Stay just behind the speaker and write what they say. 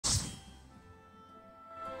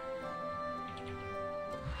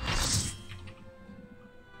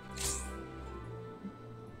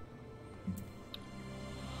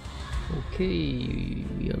Okay,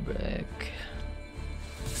 we are back.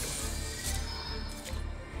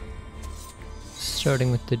 Starting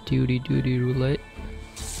with the duty roulette.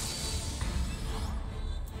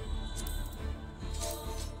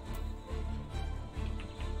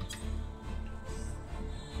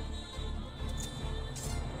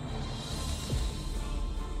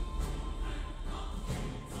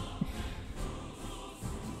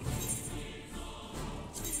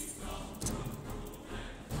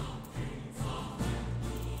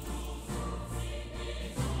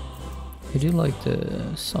 I do like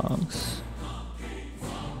the songs.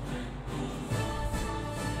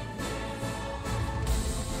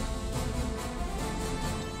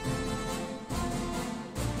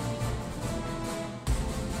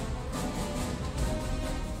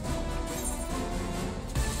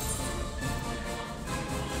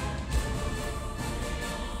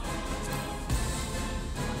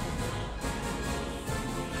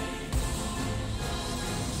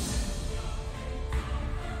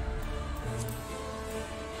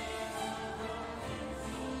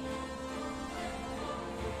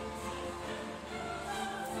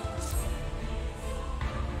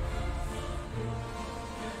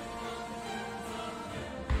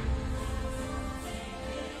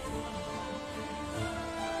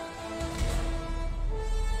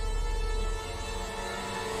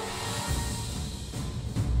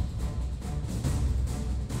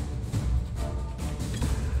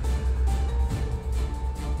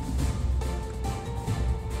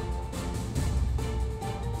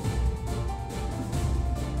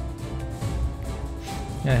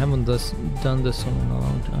 I haven't done this one in a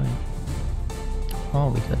long time. Oh,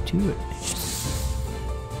 we got two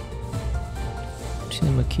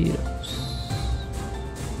mojitos.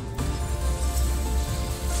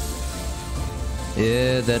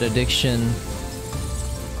 Yeah, that addiction.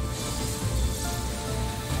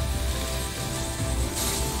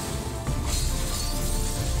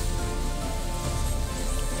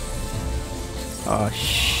 Oh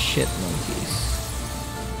shit, monkeys.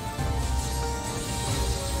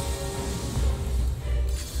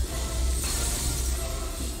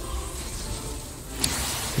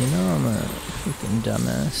 You know I'm a freaking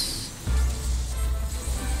dumbass.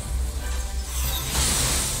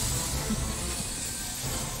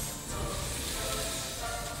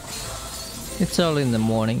 It's early in the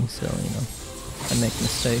morning, so you know, I make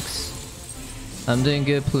mistakes. I'm doing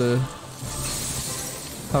good, Blue.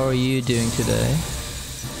 How are you doing today?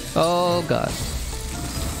 Oh god.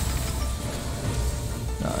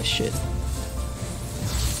 Oh shit.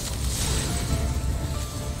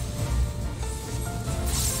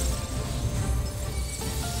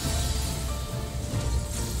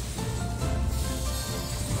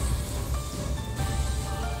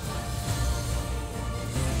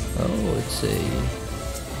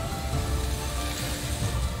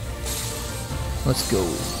 Let's go.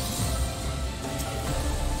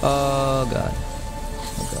 Oh god.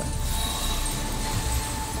 Oh god.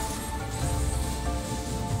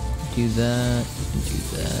 Do that, do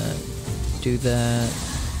that, do that,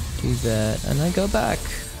 do that, and then go back.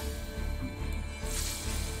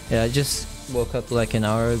 Yeah, I just woke up like an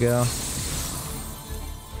hour ago.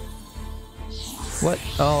 What?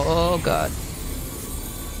 Oh god.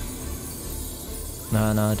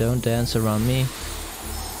 No, don't dance around me.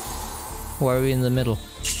 Why are we in the middle?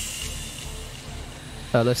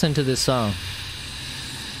 Listen to this song.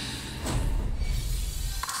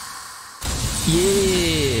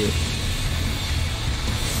 Yeah!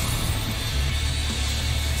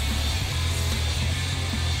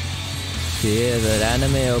 Yeah, that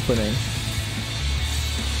anime opening.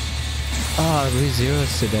 Ah, oh,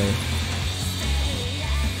 ReZero's today.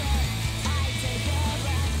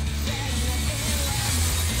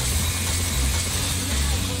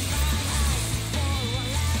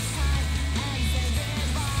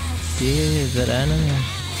 Yeah, that anime.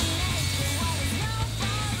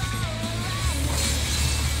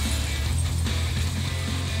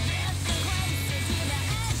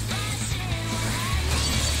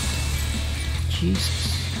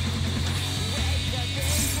 Jesus.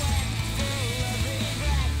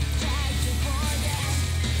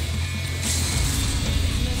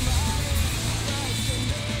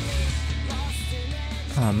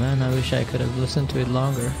 Oh man, I wish I could have listened to it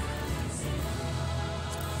longer.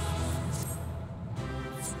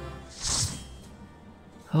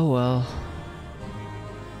 Oh well.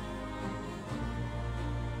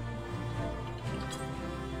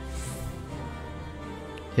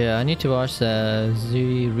 Yeah, I need to watch the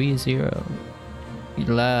ReZero.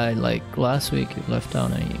 Like last week, it left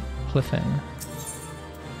on a cliffhanger.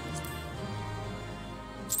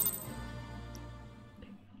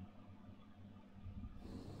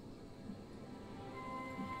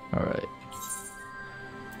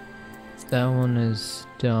 that one is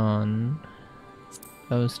done.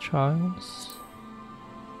 Those trials.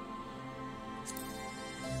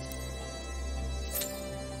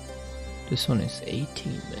 This one is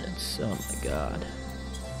 18 minutes. Oh my god.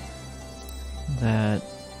 That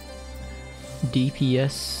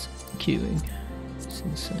DPS queuing. It's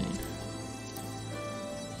insane.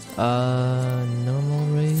 Normal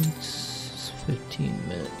raids 15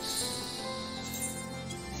 minutes.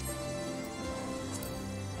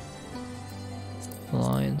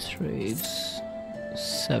 Alliance raids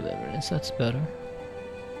 7 minutes, that's better.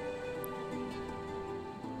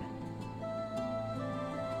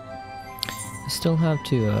 I still have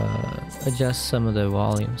to adjust some of the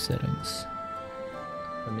volume settings.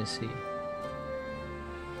 Let me see.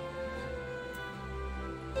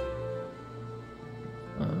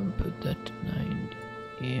 Put that to 90.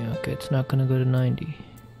 Yeah, okay, it's not gonna go to 90.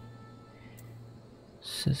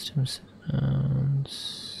 System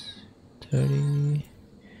sounds 30.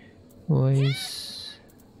 Voice.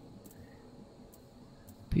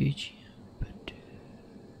 BGM.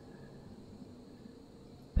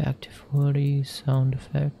 Back to 40. Sound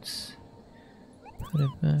effects. Put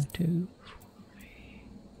it back to 40.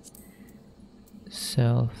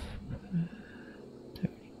 Self. 30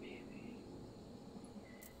 maybe.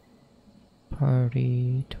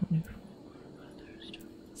 Party 24. Others.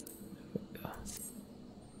 There we go.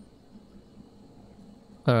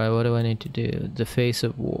 Alright, what do I need to do? The face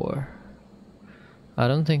of war. I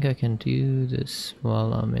don't think I can do this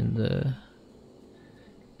while I'm in the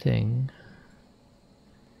thing.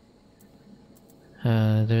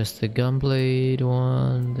 There's the Gunblade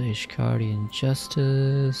one, the Ishkardian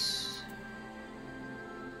Justice.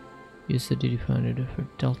 Use the duty finder for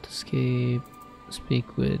Delta Escape.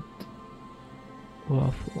 Speak with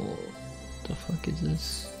Waffle. What the fuck is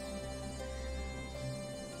this?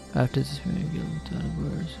 After this guild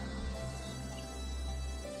words.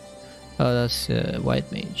 Oh, that's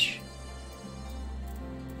White Mage.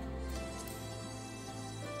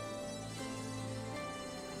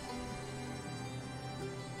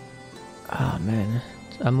 Ah man,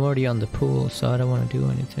 I'm already on the pool, so I don't want to do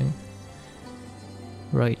anything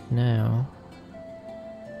right now.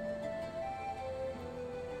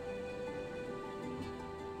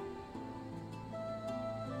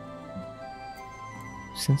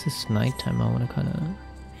 Since it's nighttime, I want to kind of,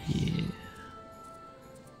 yeah.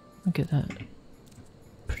 Look at that.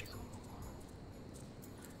 Pretty cool.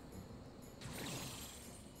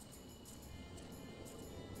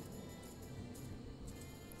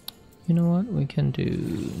 You know what? We can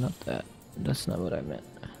do not that. That's not what I meant.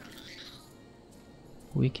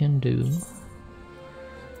 We can do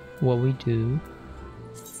what we do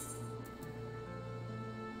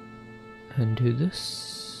and do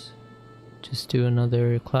this. Just do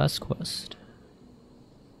another class quest.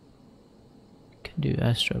 Can do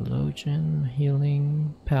Astrologian,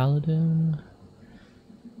 Healing, Paladin,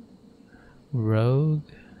 Rogue.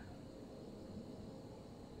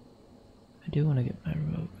 I do want to get my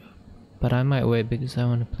Rogue up, but I might wait because I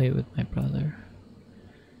want to play with my brother.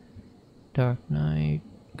 Dark Knight,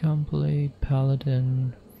 Gunblade,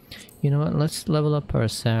 Paladin. You know what? Let's level up our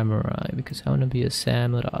Samurai because I want to be a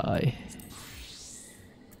Samurai.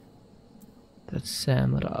 That's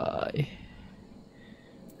Samurai.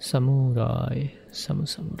 Samurai.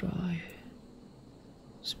 Samurai.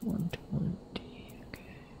 It's 120.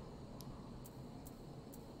 Okay.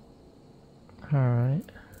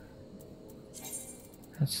 Alright.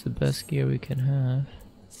 That's the best gear we can have.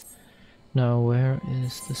 Now, where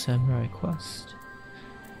is the Samurai quest?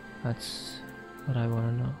 That's what I want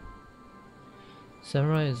to know.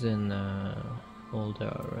 Samurai is in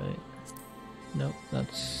Oldar, right? Nope,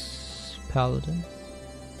 that's Paladin.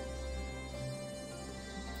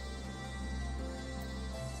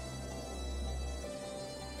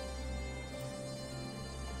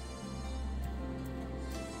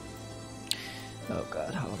 Oh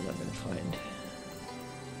god, how am I gonna find?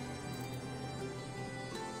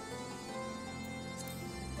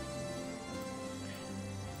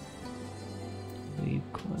 Leave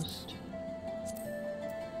quest.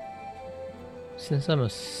 Since I'm a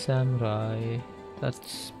samurai,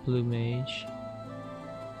 that's Blue Mage.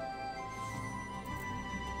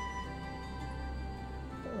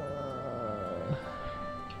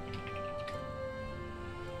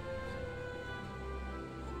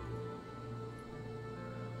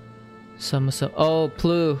 Oh,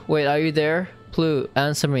 Plu, wait, are you there? Plu,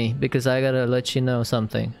 answer me because I gotta let you know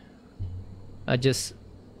something.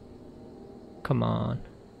 Come on.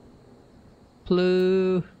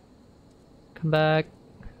 Plu, come back.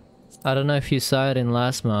 I don't know if you saw it in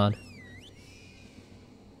last mod.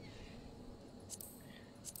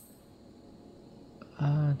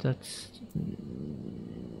 That's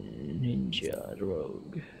Ninja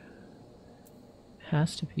Rogue.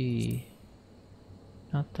 Has to be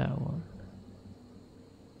not that one.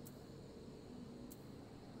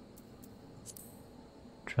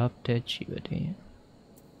 Drop Dead Shiva, damn.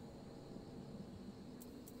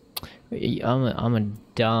 I'm a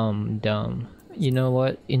dumb. You know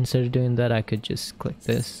what? Instead of doing that, I could just click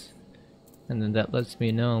this, and then that lets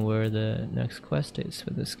me know where the next quest is for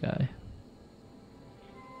this guy.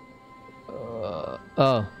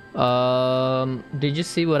 Did you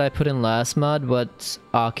see what I put in last mod? What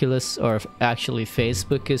Oculus, or actually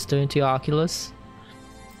Facebook, is doing to Oculus?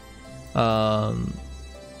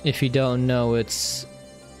 If you don't know, it's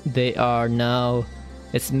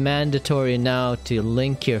mandatory now to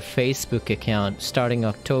link your Facebook account starting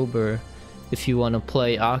October if you want to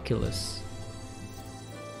play Oculus.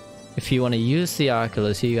 If you want to use the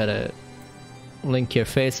Oculus, you gotta link your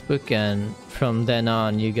Facebook, and from then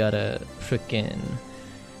on you gotta freaking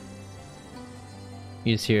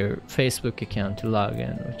use your Facebook account to log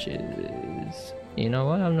in, which is, you know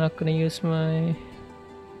what, I'm not gonna use my,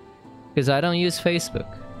 because I don't use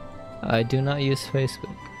Facebook. I do not use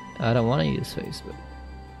Facebook. I don't want to use Facebook.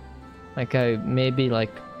 Like, maybe like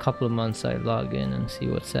a couple of months I log in and see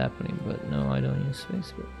what's happening, but no, I don't use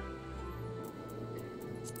Facebook.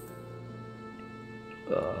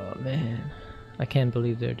 Oh man, I can't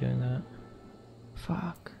believe they're doing that.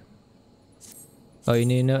 Fuck. Oh, you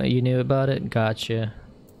knew about it? Gotcha.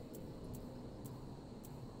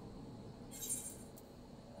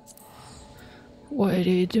 Why are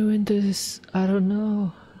they doing this? I don't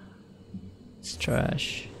know. It's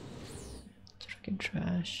trash. It's freaking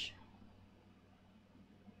trash.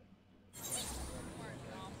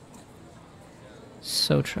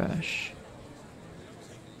 So trash.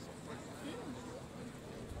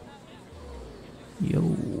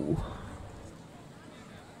 Yo.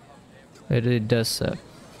 It does suck.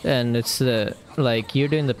 And it's the, like, you're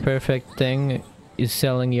doing the perfect thing, is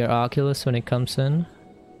selling your Oculus when it comes in.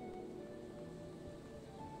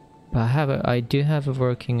 But I do have a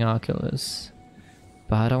working Oculus,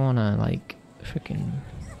 but I don't wanna like freaking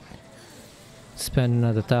spend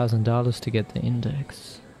another $1,000 to get the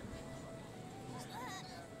index.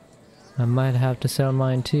 I might have to sell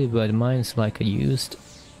mine too, but mine's like a used,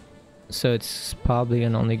 so it's probably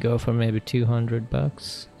gonna only go for maybe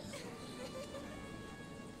 $200.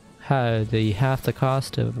 Half the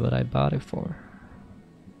cost of what I bought it for.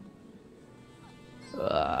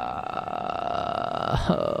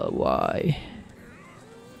 Why?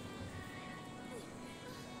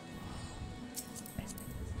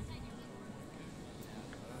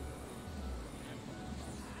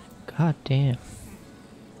 God damn.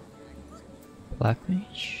 Black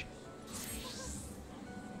Mage.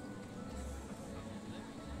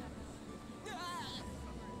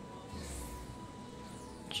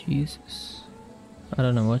 Jesus. I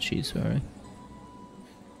don't know what she's wearing.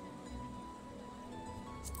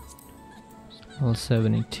 Level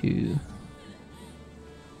 72.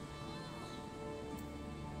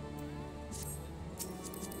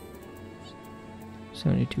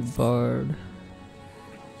 Bard.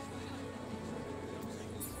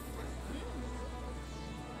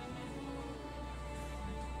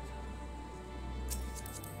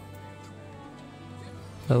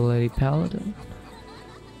 Level 80 Paladin.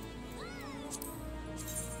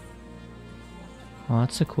 Oh,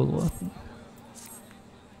 that's a cool weapon.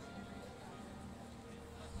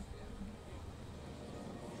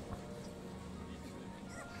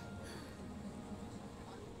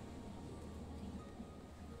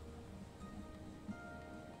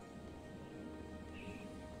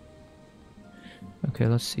 Okay,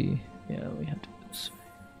 let's see. Yeah, we have to do this.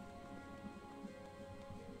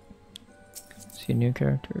 See a new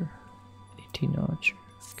character. 18 Archer.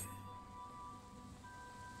 Okay.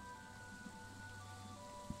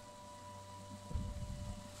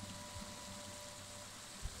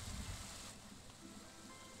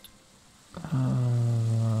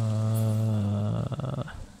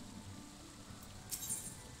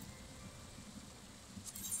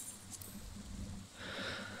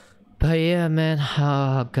 But yeah, man,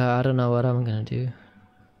 oh god, I don't know what I'm gonna do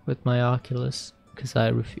with my Oculus, because I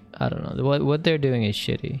don't know, what they're doing is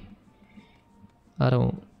shitty. I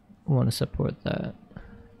don't want to support that.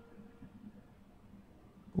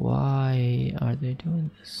 Why are they doing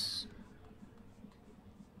this?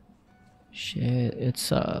 Shit, it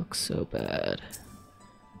sucks so bad.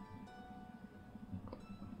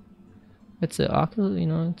 It's an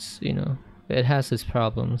Oculus, you know, it has its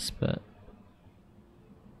problems, but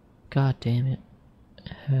god damn it.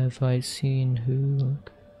 Have I seen who?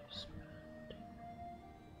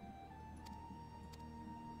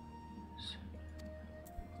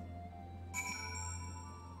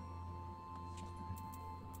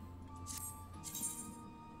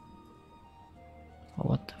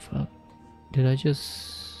 did I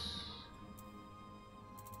just...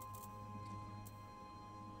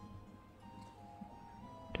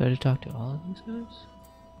 Did I talk to all of these guys?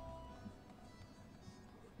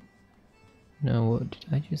 No, what did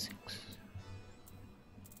I just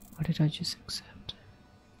what did I just accept?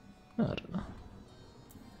 I don't know.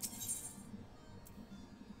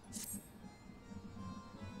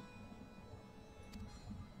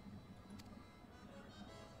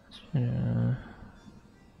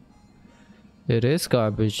 It is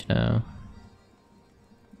garbage now.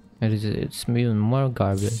 It's even more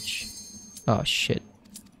garbage. Oh shit.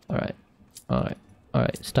 Alright. Alright.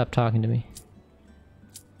 Alright. Stop talking to me.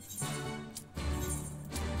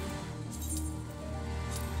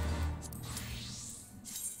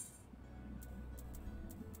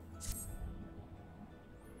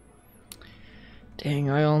 Dang,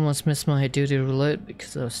 I almost missed my duty roulette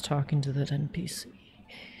because I was talking to that NPC.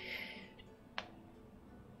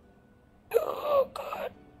 Oh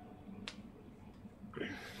god.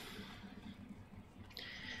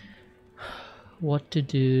 What to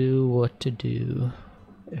do,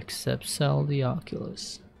 except sell the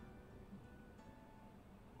Oculus.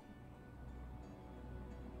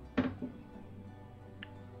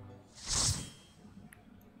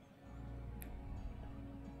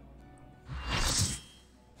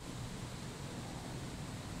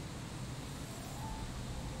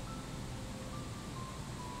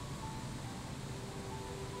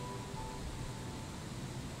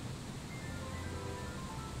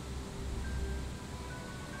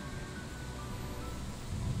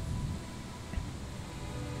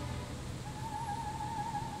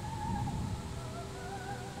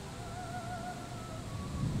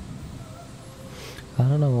 I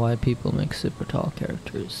don't know why people make super tall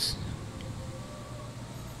characters.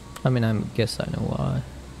 I mean, I guess I know why.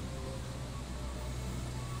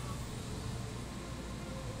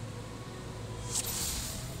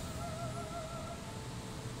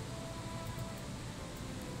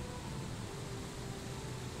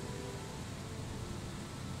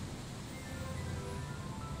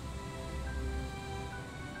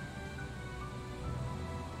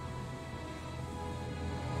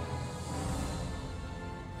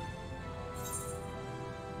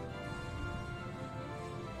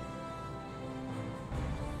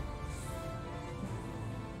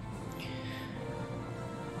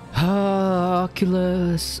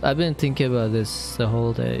 Oculus. I've been thinking about this the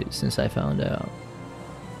whole day since I found out.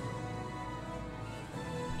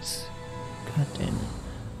 God damn it.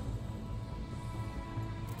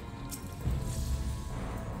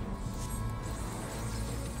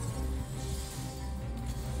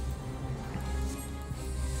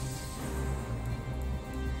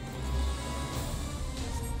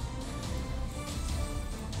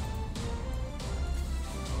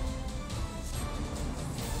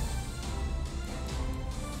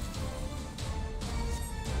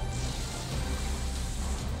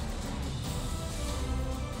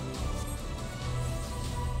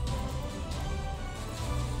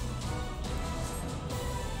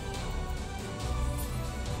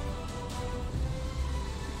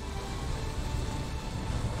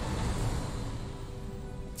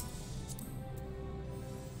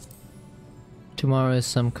 Tomorrow is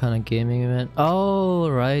some kind of gaming event. Oh,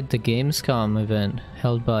 right, the Gamescom event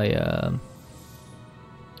held by, I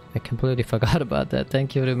completely forgot about that.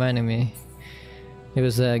 Thank you for reminding me. It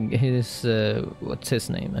was, what's his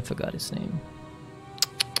name? I forgot his name.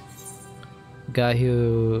 Guy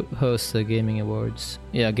who hosts the gaming awards.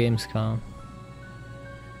 Yeah, Gamescom.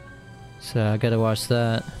 So I gotta watch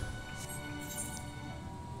that.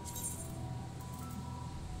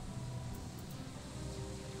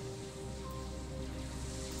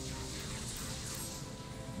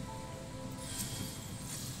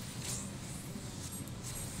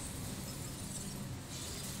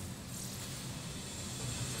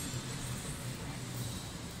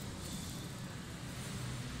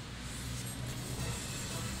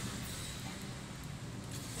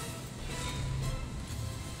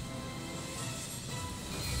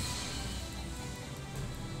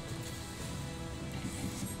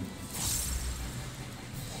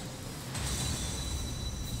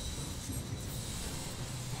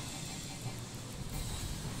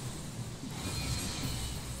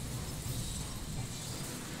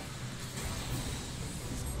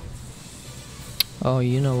 Oh,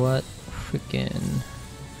 you know what? Freaking...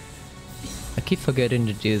 I keep forgetting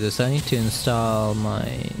to do this. I need to install my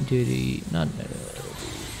duty... not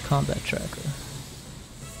combat tracker.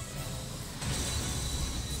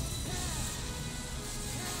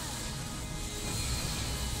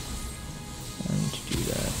 I need to do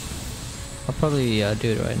that. I'll probably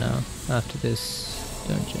do it right now, after this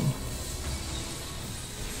dungeon.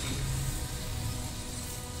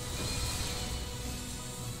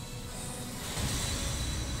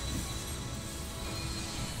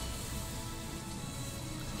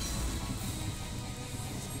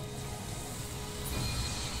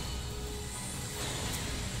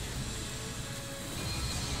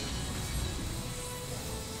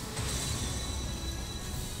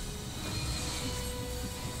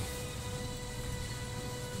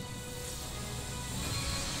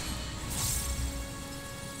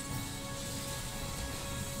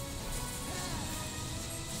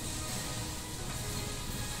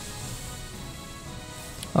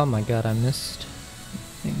 Oh my god, I missed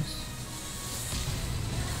things.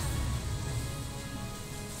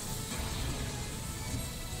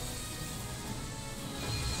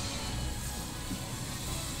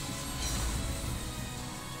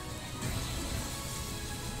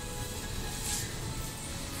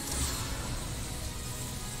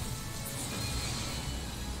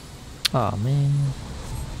 Oh man.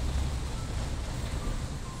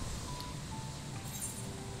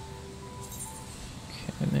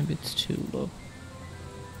 Okay, maybe it's too low.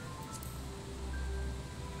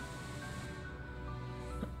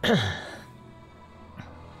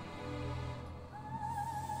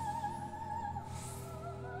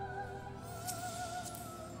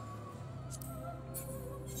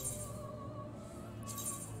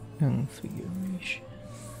 Configuration.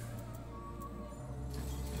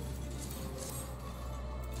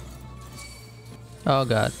 Oh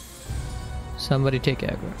god. Somebody take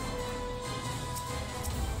aggro.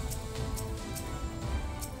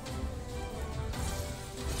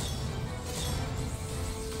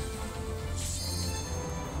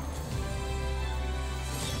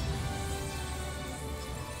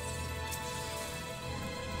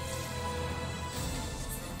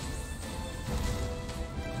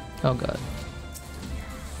 Oh god.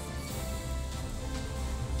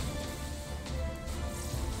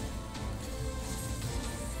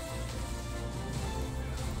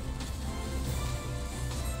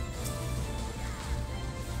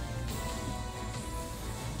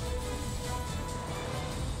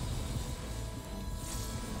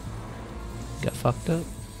 Got fucked up.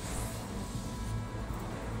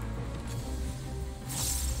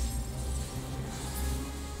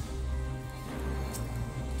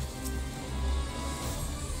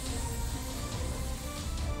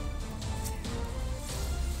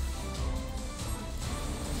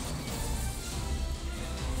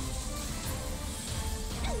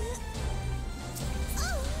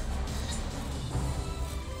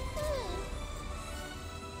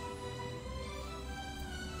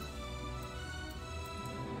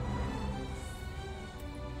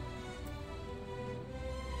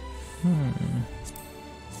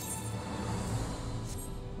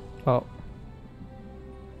 Oh.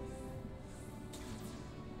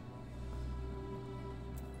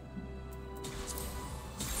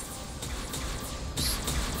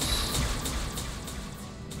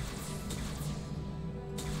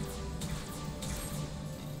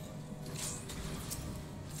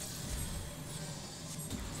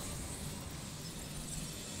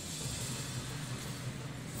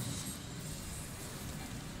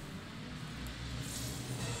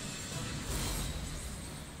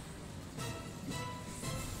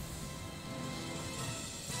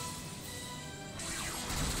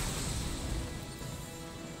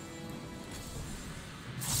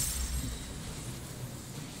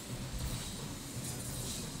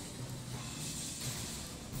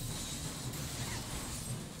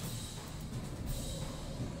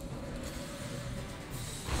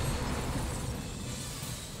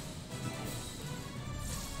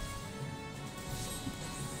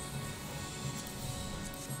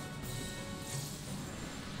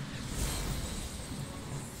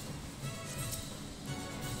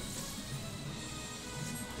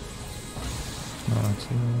 Not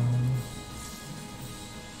too long.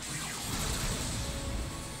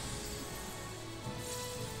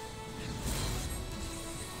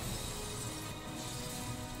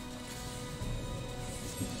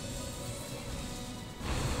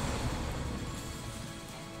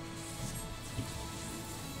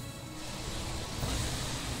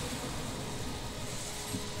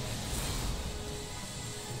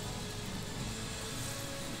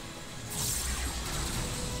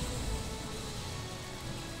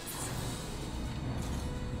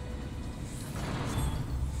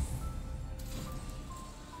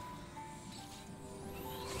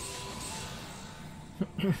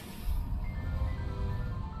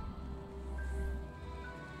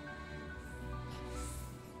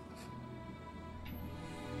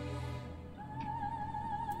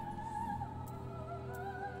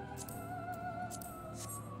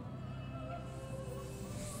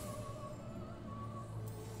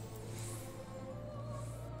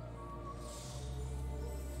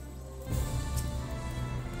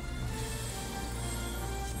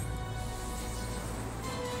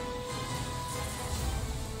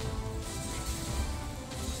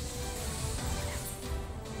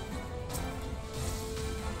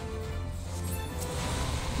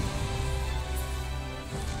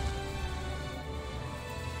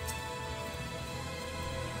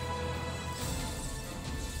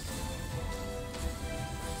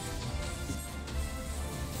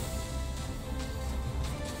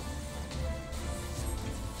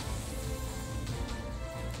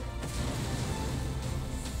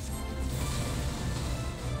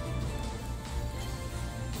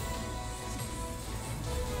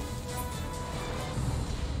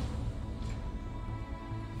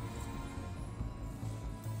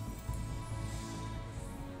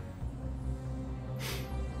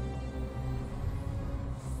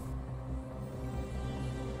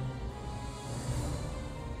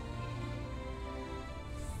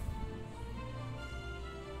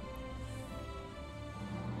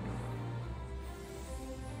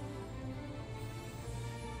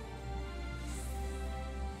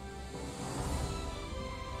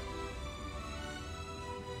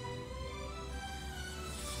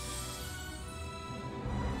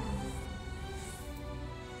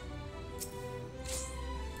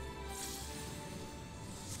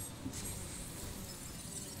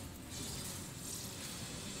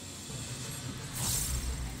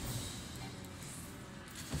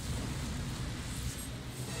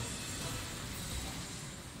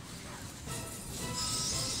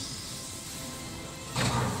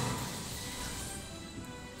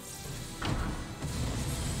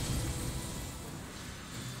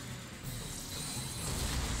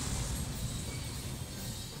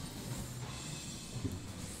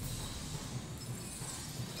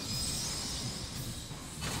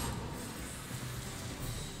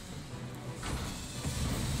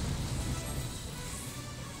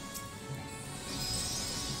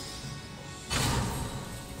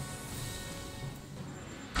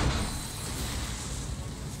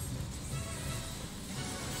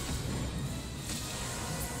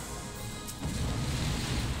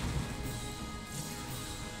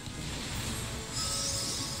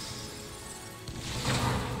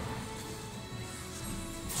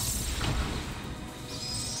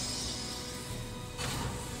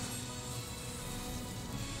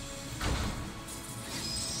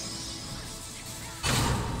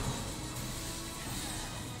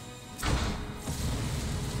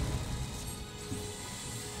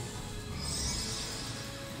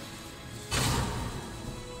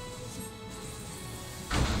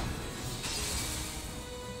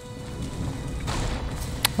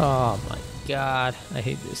 Oh my god, I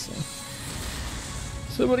hate this thing.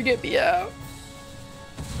 Somebody get me out.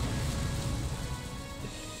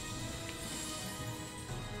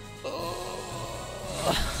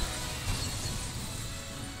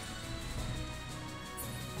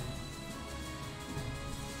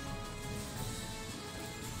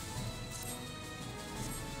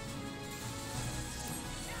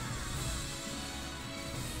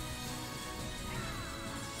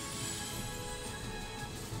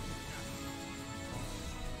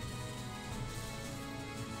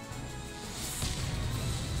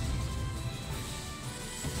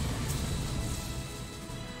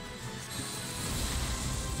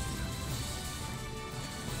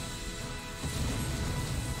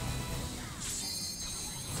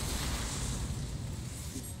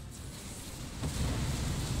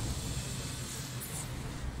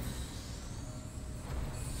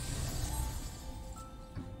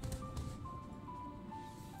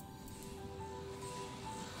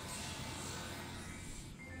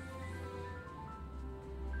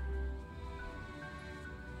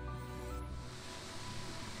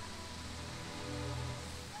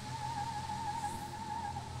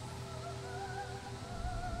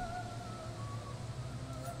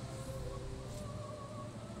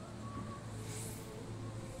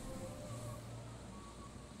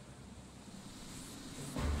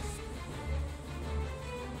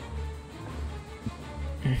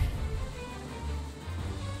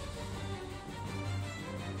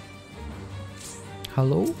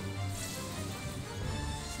 Hello?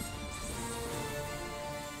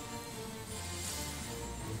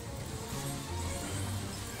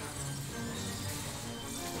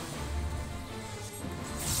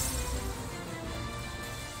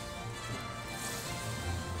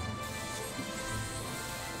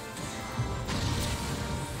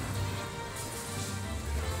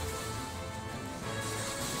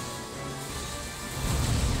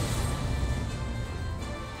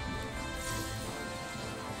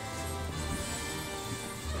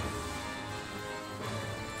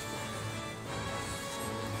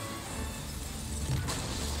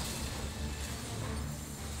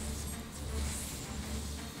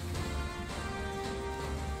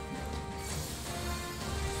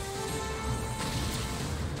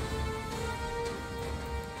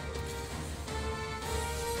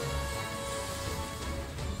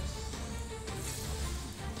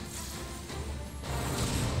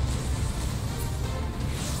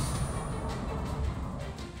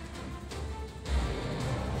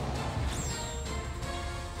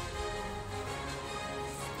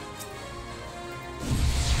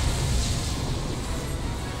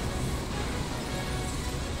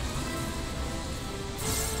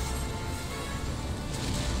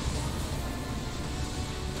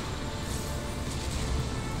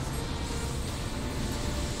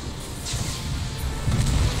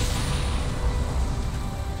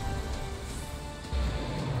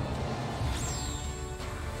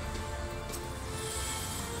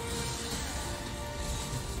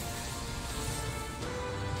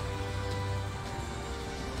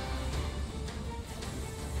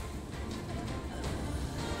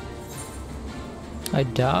 I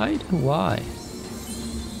died? Why?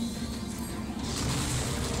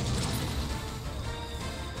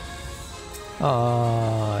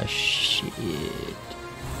 Oh shit.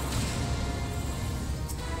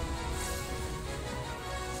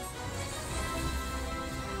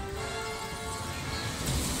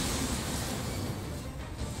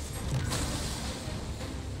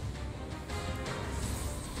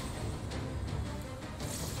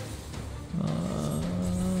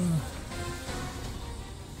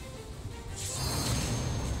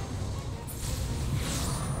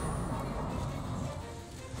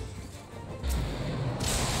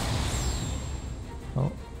 Oh.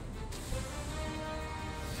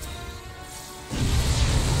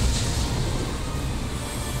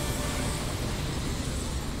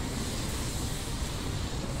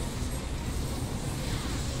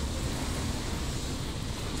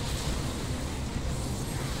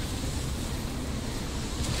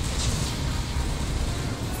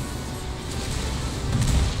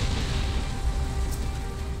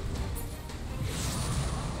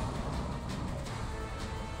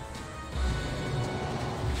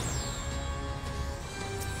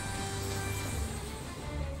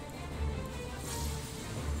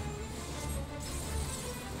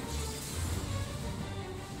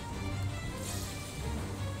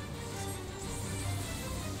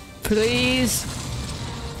 Please.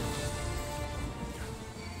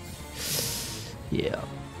 Yeah.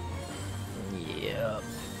 Yeah.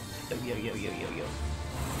 Yo.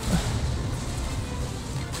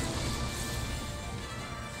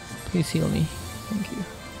 Please heal me. Thank you.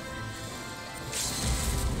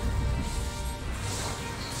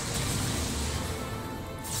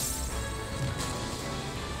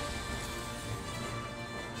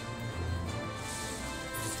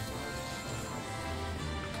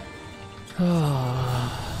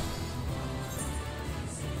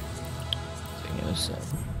 Give me a sec.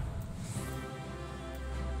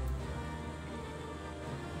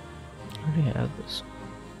 I already have this.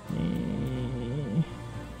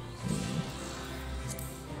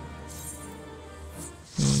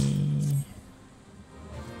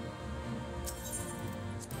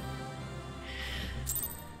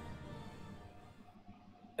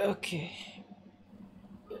 Okay.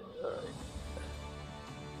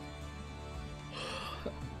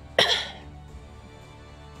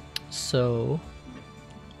 So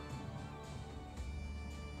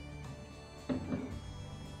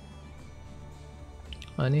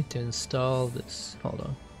I need to install this. Hold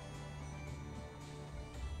on.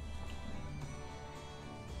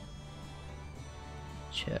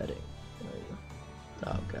 Chatting. There we go.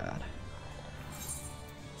 Oh god.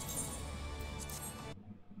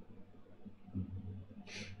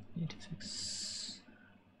 Need to fix.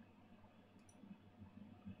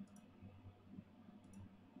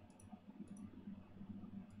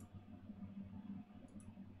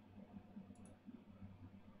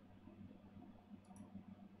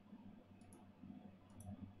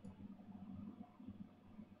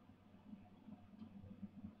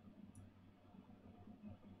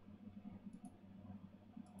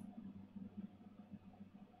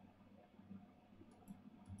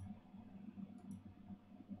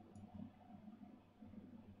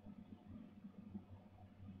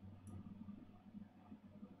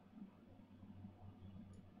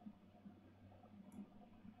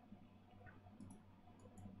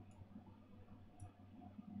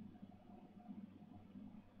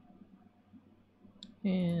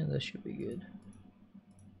 Yeah, that should be good.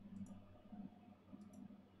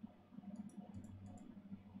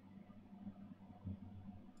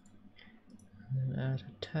 And then add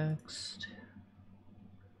a text.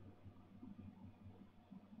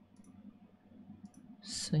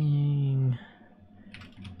 Saying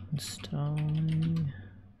installing.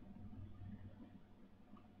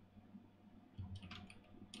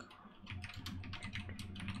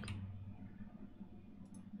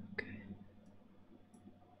 Okay.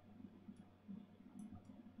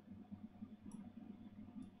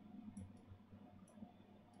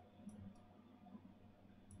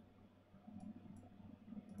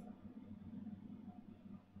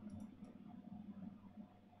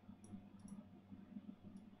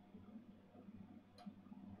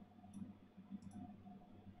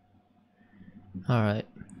 Alright,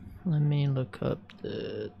 let me look up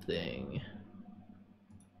the thing.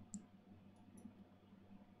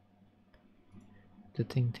 The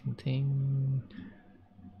thing.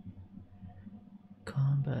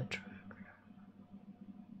 Combat tracker.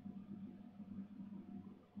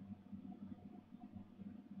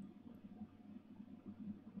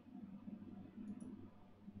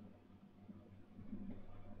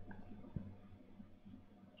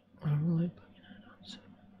 I'm really putting it on so.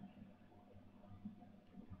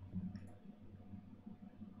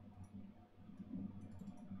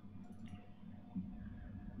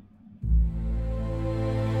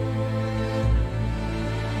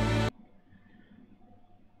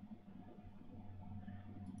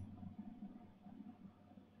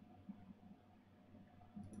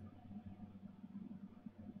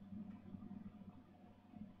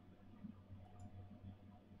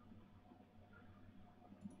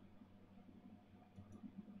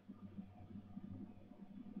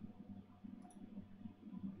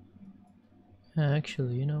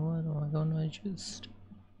 Actually, you know what? Why don't I just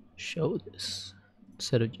show this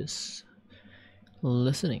instead of just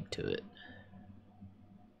listening to it?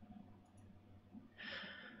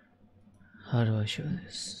 How do I show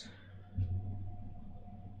this?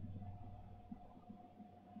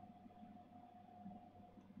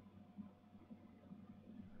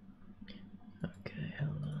 Okay,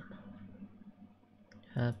 hold on.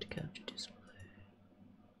 Have to capture display.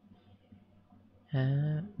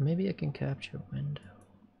 Maybe I can capture window.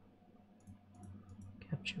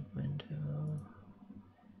 Capture window.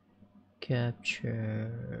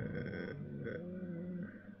 Capture.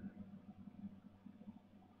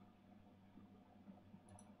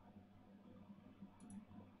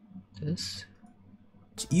 This?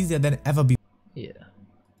 It's easier than ever before. Yeah.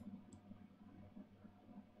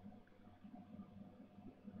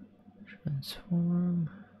 Transform.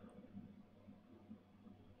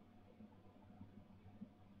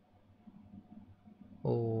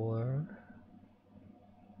 Or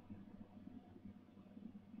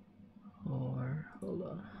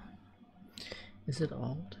is it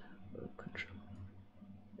Alt or Control?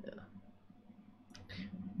 Yeah.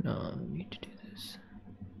 No, I need to do this.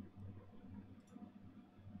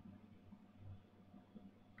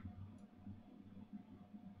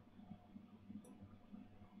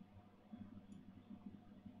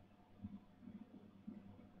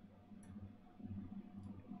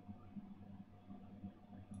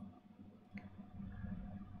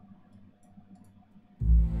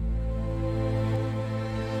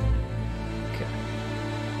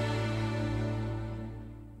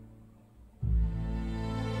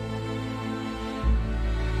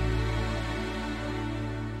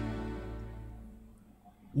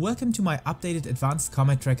 Welcome to my updated Advanced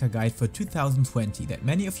Combat Tracker guide for 2020 that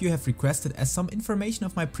many of you have requested, as some information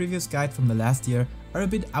of my previous guide from the last year are a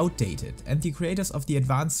bit outdated, and the creators of the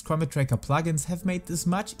Advanced Combat Tracker plugins have made this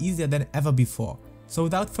much easier than ever before. So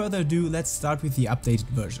without further ado, let's start with the updated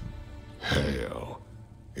version. Hell,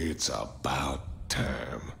 it's about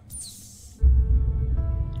time.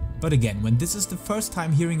 But again, when this is the first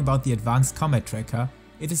time hearing about the Advanced Combat Tracker,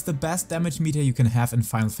 it is the best damage meter you can have in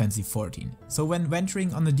Final Fantasy XIV. So when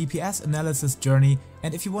venturing on the DPS analysis journey,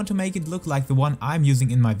 and if you want to make it look like the one I'm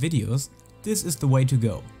using in my videos, this is the way to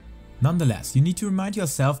go. Nonetheless, you need to remind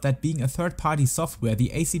yourself that being a third-party software,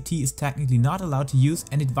 the ACT is technically not allowed to use,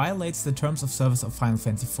 and it violates the terms of service of Final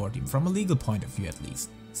Fantasy XIV, from a legal point of view at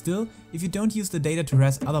least. Still, if you don't use the data to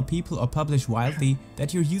harass other people or publish wildly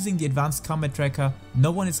that you're using the Advanced Combat Tracker,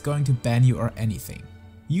 no one is going to ban you or anything.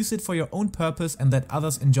 Use it for your own purpose and let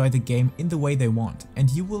others enjoy the game in the way they want, and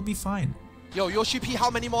you will be fine. Yo, Yoshi P, how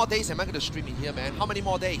many more days am I gonna stream in here, man? How many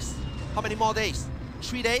more days? How many more days?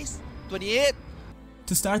 3 days? 28?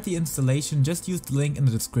 To start the installation, just use the link in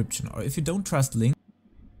the description, or if you don't trust links,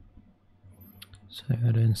 so I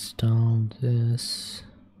gotta install this.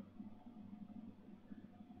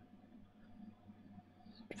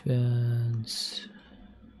 Advanced.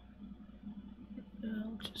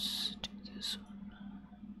 I'll just do this one.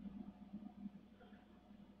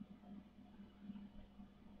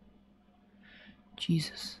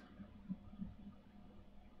 Jesus.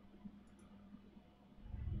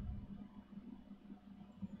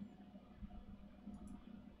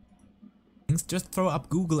 just throw up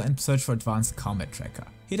Google and search for Advanced Combat Tracker.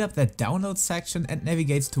 Hit up that download section and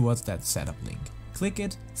navigates towards that setup link. Click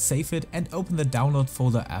it, save it, and open the download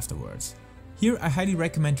folder afterwards. Here I highly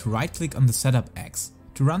recommend to right click on the setup X,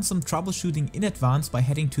 to run some troubleshooting in advance by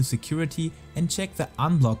heading to security and check the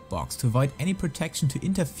unblock box to avoid any protection to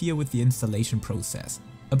interfere with the installation process.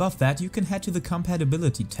 Above that, you can head to the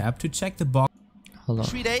compatibility tab to check the box. Hold on.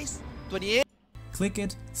 3 days? 28? Click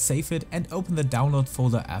it, save it, and open the download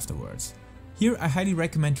folder afterwards. Here I highly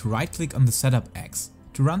recommend to right click on the setup X,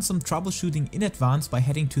 to run some troubleshooting in advance by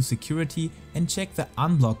heading to security and check the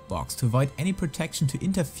unblock box to avoid any protection to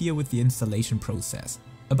interfere with the installation process.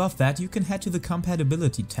 Above that, you can head to the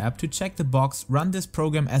compatibility tab to check the box run this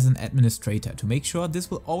program as an administrator to make sure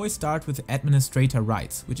this will always start with administrator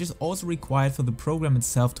rights, which is also required for the program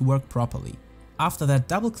itself to work properly. After that,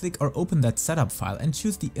 double click or open that setup file and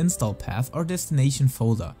choose the install path or destination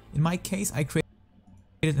folder. In my case, I created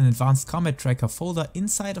an Advanced Combat Tracker folder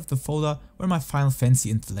inside of the folder where my Final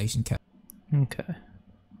Fantasy installation can. Okay.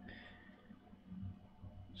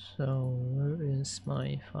 So where is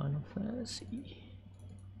my Final Fantasy?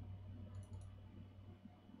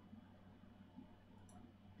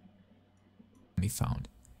 Be found.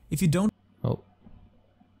 If you don't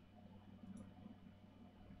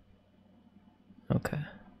Okay.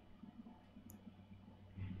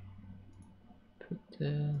 Put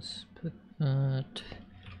this, put that.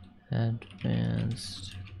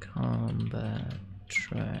 Advanced Combat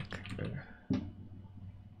Tracker.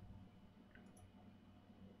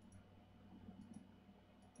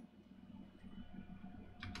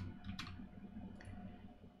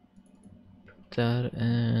 Put that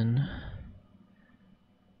in.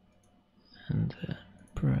 And then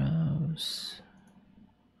browse.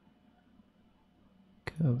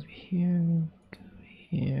 Go over here, go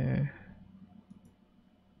here.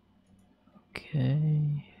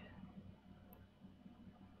 Okay.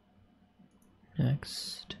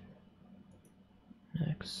 Next.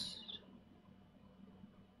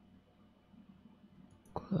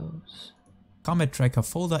 Close. Combat Tracker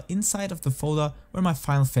folder inside of the folder where my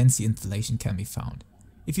Final Fantasy installation can be found.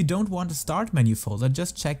 If you don't want a start menu folder,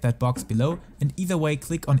 just check that box below and either way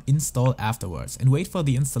click on install afterwards and wait for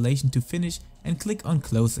the installation to finish and click on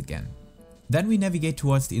close again. Then we navigate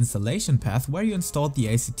towards the installation path where you installed the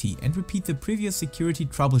ACT and repeat the previous security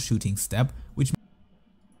troubleshooting step, which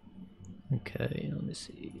Okay, let me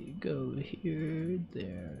see. Go here,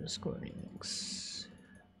 there, Square Enix.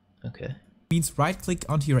 Okay. Means right click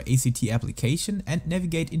onto your ACT application and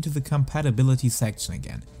navigate into the compatibility section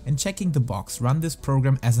again, and checking the box run this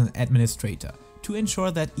program as an administrator to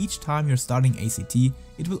ensure that each time you're starting ACT,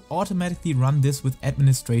 it will automatically run this with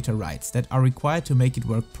administrator rights that are required to make it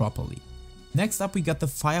work properly. Next up we got the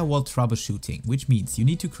firewall troubleshooting, which means you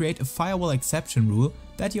need to create a firewall exception rule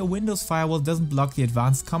that your Windows firewall doesn't block the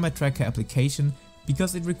advanced combat tracker application,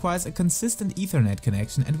 because it requires a consistent Ethernet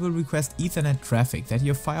connection and will request Ethernet traffic that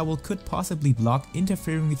your firewall could possibly block,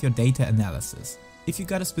 interfering with your data analysis. If you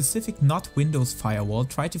got a specific not Windows firewall,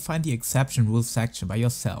 try to find the exception rules section by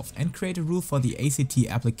yourself and create a rule for the ACT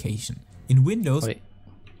application. In Windows,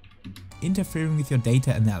 interfering with your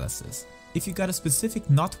data analysis. If you got a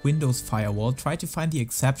specific not Windows firewall, try to find the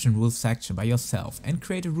exception rules section by yourself and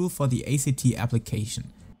create a rule for the ACT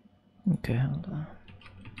application. Okay,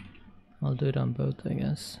 I'll do it on both, I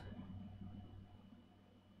guess.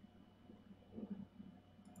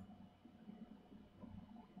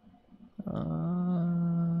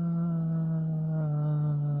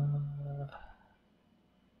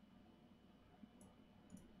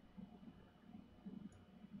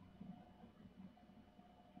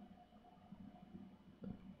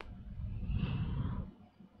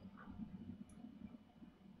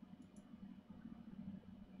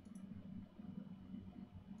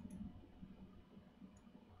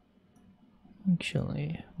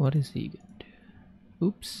 Actually, what is he gonna do?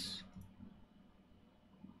 Oops.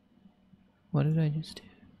 What did I just do?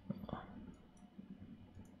 Oh.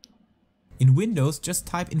 In Windows, just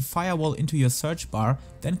type in firewall into your search bar,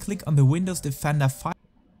 then click on the Windows Defender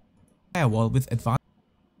firewall with advanced.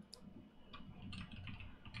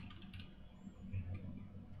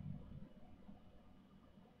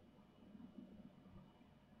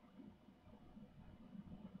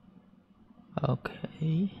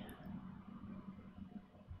 Okay.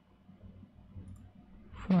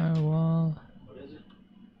 Firewall. What is it?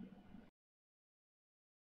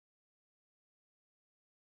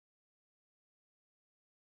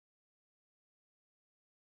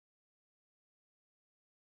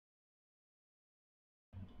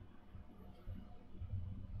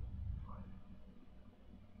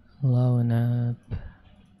 Allow an app.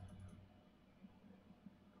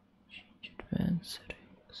 Change advanced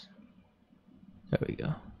settings. There we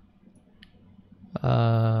go.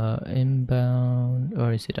 Inbound,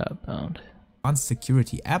 or is it outbound? Advanced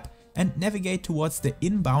security app and navigate towards the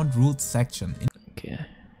inbound rules section. Okay,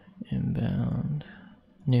 inbound,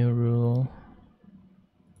 new rule.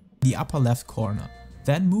 The upper left corner.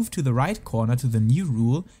 Then move to the right corner to the new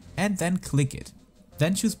rule and then click it.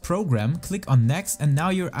 Then choose program, click on next, and now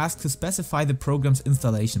you're asked to specify the program's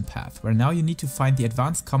installation path, where now you need to find the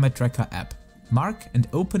advanced combat tracker app. Mark and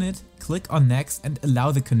open it, click on next and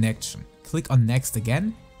allow the connection. Click on next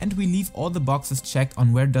again, and we leave all the boxes checked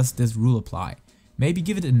on where does this rule apply. Maybe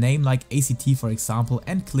give it a name like ACT for example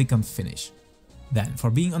and click on finish. Then, for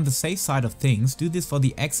being on the safe side of things, do this for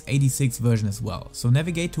the x86 version as well. So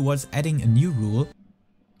navigate towards adding a new rule.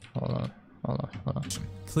 Hold on.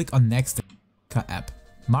 Click on next app.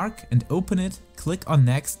 Mark and open it, click on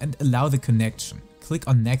next and allow the connection. Click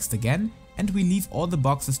on next again, and we leave all the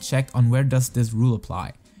boxes checked on where does this rule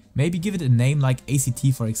apply. Maybe give it a name like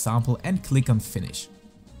ACT for example and click on finish.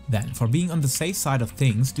 Then, for being on the safe side of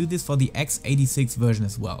things, do this for the x86 version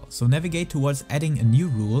as well. So navigate towards adding a new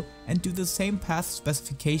rule and do the same path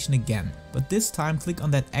specification again, but this time click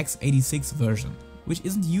on that x86 version, which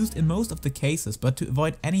isn't used in most of the cases, but to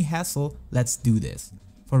avoid any hassle, let's do this.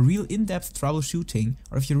 For real in-depth troubleshooting,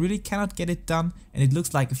 or if you really cannot get it done and it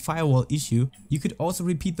looks like a firewall issue, you could also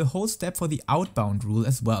repeat the whole step for the outbound rule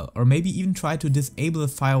as well, or maybe even try to disable a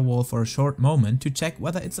firewall for a short moment to check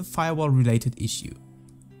whether it's a firewall related issue.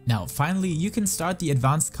 Now finally, you can start the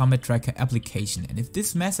Advanced Combat Tracker application, and if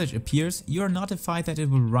this message appears, you are notified that it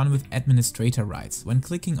will run with administrator rights when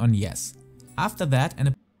clicking on yes. After that,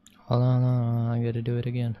 Hold on, I gotta do it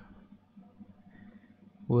again.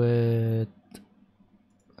 With...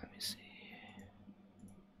 let me see.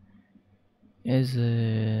 Is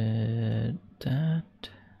it that?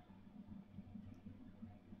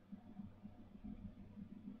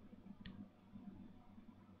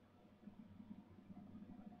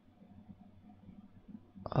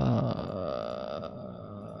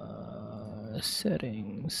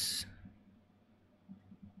 Settings.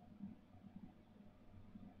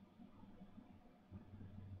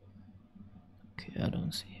 Okay, I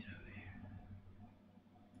don't see it over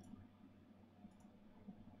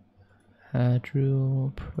here. Add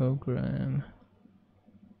rule program.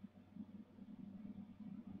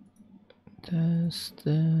 This.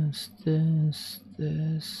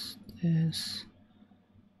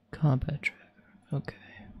 Combat tracker. Okay.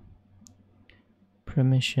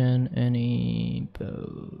 Permission any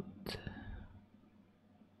both.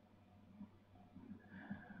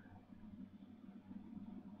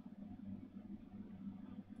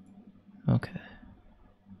 Okay.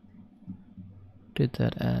 Did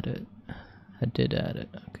that add it? I did add it,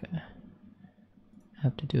 okay.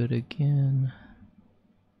 Have to do it again.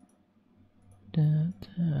 That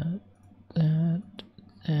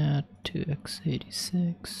to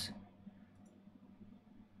x86.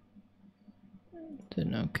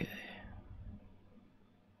 Then okay.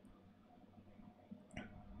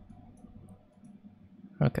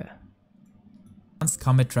 Okay. Advanced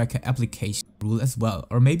Combat Tracker application rule as well,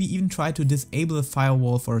 or maybe even try to disable a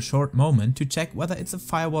firewall for a short moment to check whether it's a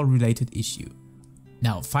firewall related issue.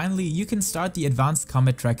 Now finally you can start the Advanced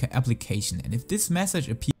Combat Tracker application, and if this message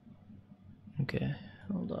appears, Okay,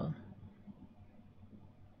 hold on.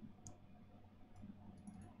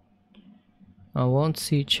 I won't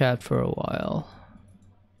see chat for a while.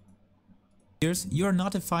 you are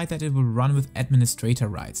notified that it will run with administrator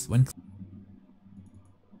rights. When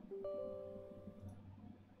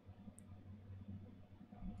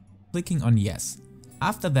clicking on yes.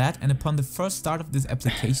 After that, and upon the first start of this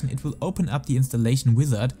application, it will open up the installation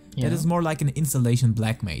wizard that is more like an installation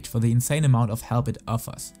black mage for the insane amount of help it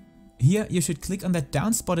offers. Here you should click on that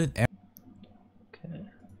down spotted arrow. Okay,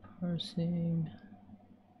 parsing.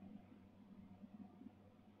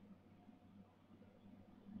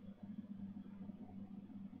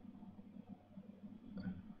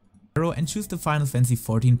 And choose the Final Fantasy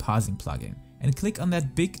XIV parsing plugin, and click on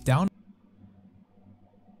that big download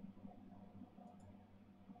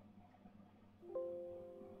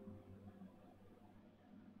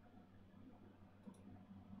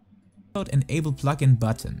enable plugin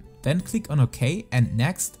button. Then click on OK and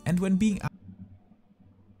next, and when being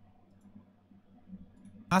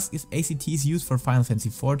asked if ACT is used for Final Fantasy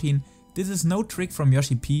XIV, this is no trick from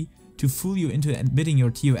Yoshi P to fool you into admitting your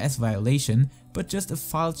TOS violation, but just a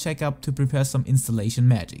file checkup to prepare some installation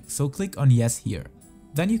magic, so click on yes here.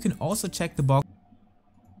 Then you can also check the box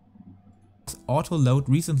auto load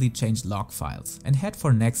recently changed log files and head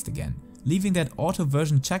for next again. Leaving that auto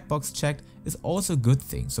version checkbox checked is also a good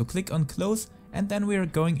thing, so click on close, and then we are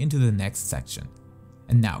going into the next section.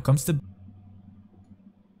 And now comes the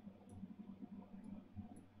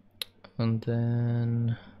And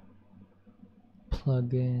then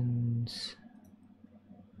plugins.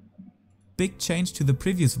 big change to the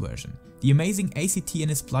previous version. The amazing ACT and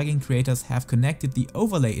its plugin creators have connected the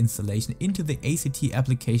overlay installation into the ACT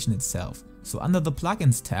application itself. So under the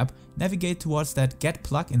plugins tab, navigate towards that get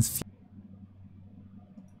plugins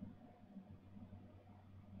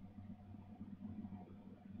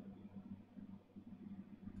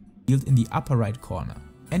field in the upper right corner.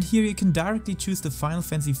 And here you can directly choose the Final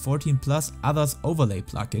Fantasy XIV Plus Others overlay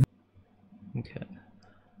plugin. Okay.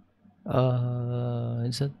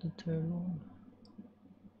 Is that the third one?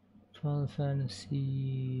 Final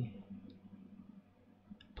Fantasy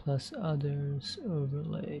plus others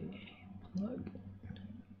overlay plugin.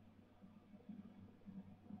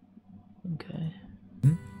 Okay.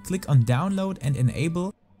 Click on download and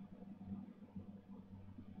enable.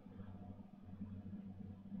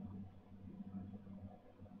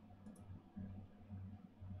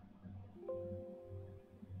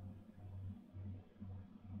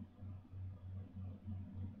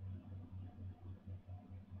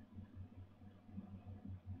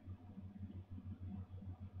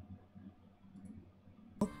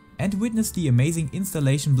 And witness the amazing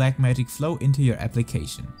installation black magic flow into your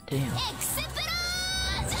application. Damn.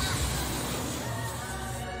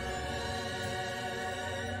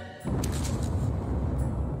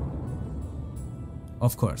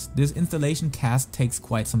 Of course, this installation cast takes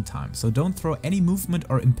quite some time, so don't throw any movement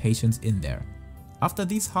or impatience in there. After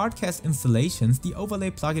these hardcast installations, the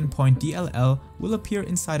overlay plugin point DLL will appear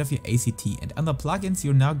inside of your ACT, and under plugins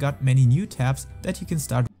you now got many new tabs that you can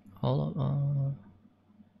start Hold up.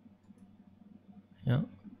 Yeah.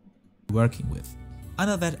 working with.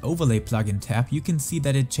 Under that overlay plugin tab you can see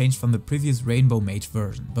that it changed from the previous Rainbow Mage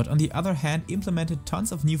version, but on the other hand implemented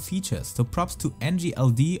tons of new features, so props to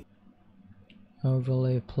NGLD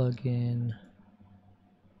Overlay plugin.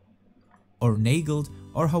 or Nagled,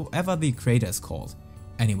 or however the creator is called.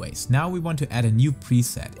 Anyways, now we want to add a new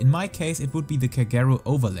preset. In my case it would be the Kagero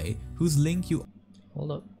overlay, whose link you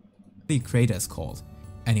Hold up. the creator is called.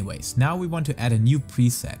 Anyways, now we want to add a new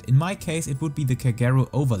preset. In my case it would be the Kagero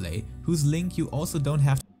overlay, whose link you also don't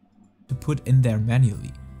have to put in there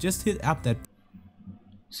manually. Just hit up that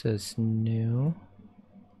Says new.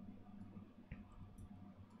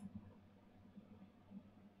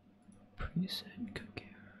 Preset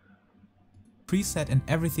cookie. preset and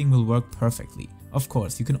everything will work perfectly. Of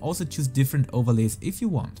course, you can also choose different overlays if you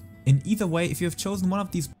want. In either way, if you have chosen one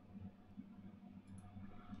of these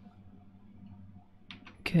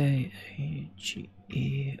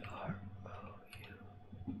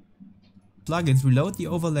plugins, reload the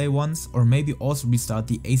overlay once or maybe also restart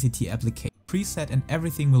the ACT application. Preset and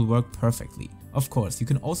everything will work perfectly. Of course, you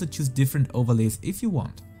can also choose different overlays if you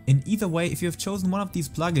want. In either way, if you have chosen one of these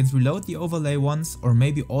plugins, reload the overlay once or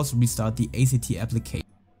maybe also restart the ACT application.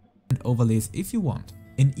 Overlays if you want.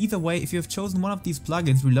 In either way, if you have chosen one of these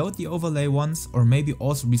plugins, reload the overlay once or maybe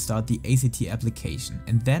also restart the ACT application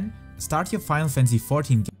and then start your Final Fantasy XIV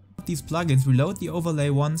game. These plugins, reload the overlay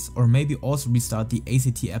once or maybe also restart the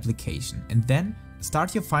ACT application and then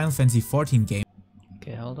start your Final Fantasy XIV game.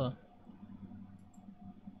 Okay, hold on.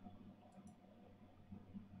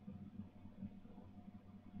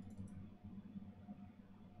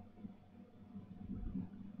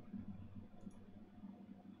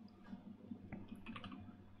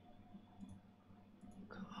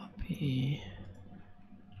 Copy.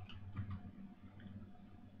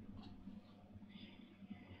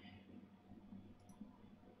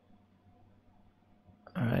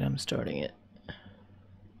 Alright, I'm starting it.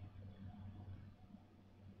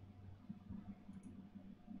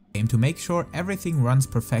 To make sure everything runs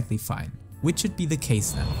perfectly fine, which should be the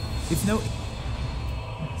case now. If no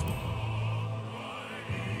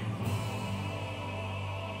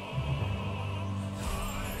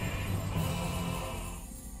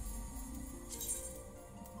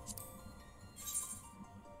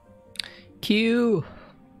Q.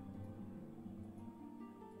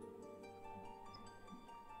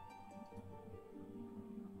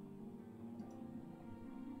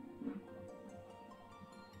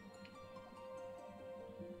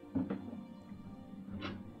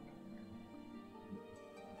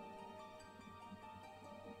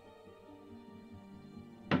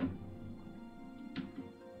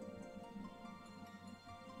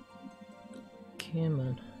 Come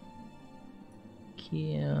on.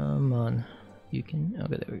 Come on. You can.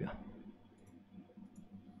 Okay, there we go.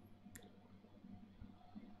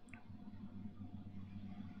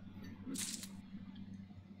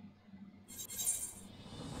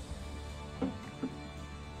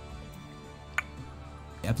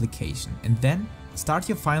 application and then start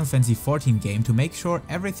your Final Fantasy XIV game to make sure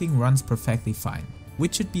everything runs perfectly fine,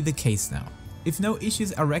 which should be the case now. If no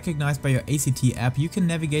issues are recognized by your ACT app, you can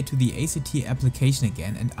navigate to the ACT application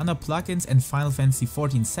again and under Plugins and Final Fantasy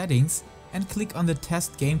XIV settings and click on the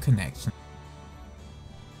Test Game Connection.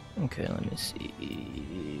 Okay, let me see.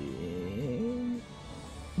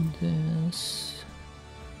 This.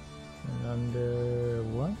 And under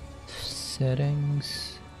what?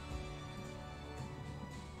 Settings.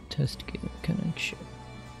 Test game connection.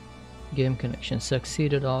 Game connection.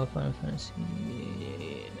 Succeeded all Final Fantasy.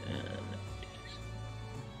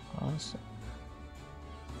 Awesome.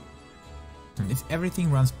 And if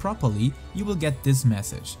everything runs properly, you will get this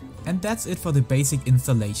message. And that's it for the basic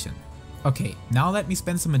installation. Okay, now let me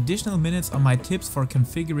spend some additional minutes on my tips for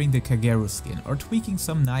configuring the Kagero skin or tweaking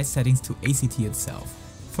some nice settings to ACT itself.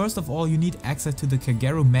 First of all, you need access to the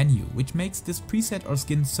Kagero menu, which makes this preset or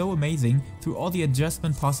skin so amazing through all the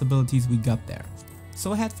adjustment possibilities we got there.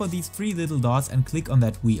 So head for these 3 little dots and click on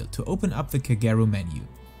that wheel to open up the Kagero menu.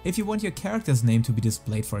 If you want your character's name to be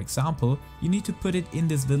displayed, for example, you need to put it in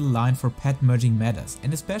this little line for pet merging matters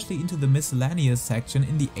and especially into the miscellaneous section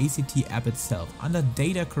in the ACT app itself under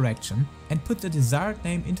data correction and put the desired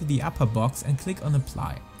name into the upper box and click on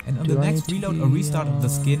apply. And on the next reload or restart of the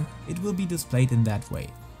skin, it will be displayed in that way.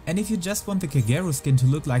 And if you just want the Kagero skin to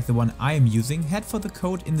look like the one I am using, head for the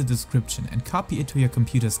code in the description and copy it to your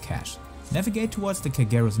computer's cache. Navigate towards the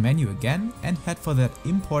Kagero's menu again and head for that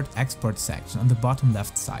import-export section on the bottom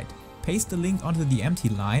left side. Paste the link onto the empty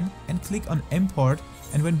line and click on import,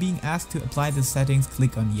 and when being asked to apply the settings,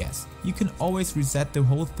 click on yes. You can always reset the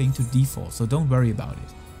whole thing to default, so don't worry about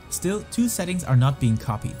it. Still, 2 settings are not being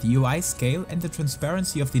copied, the UI scale and the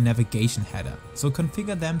transparency of the navigation header, so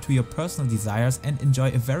configure them to your personal desires and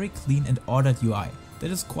enjoy a very clean and ordered UI that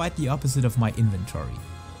is quite the opposite of my inventory.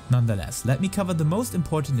 Nonetheless, let me cover the most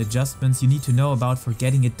important adjustments you need to know about for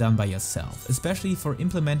getting it done by yourself, especially for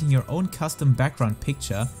implementing your own custom background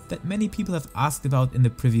picture that many people have asked about in the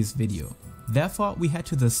previous video. Therefore, we head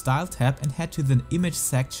to the Style tab and head to the Image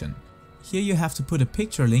section. Here you have to put a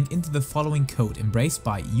picture link into the following code embraced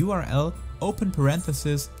by URL, open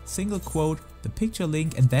parenthesis, single quote, the picture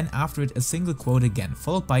link and then after it a single quote again,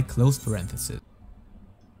 followed by close parenthesis.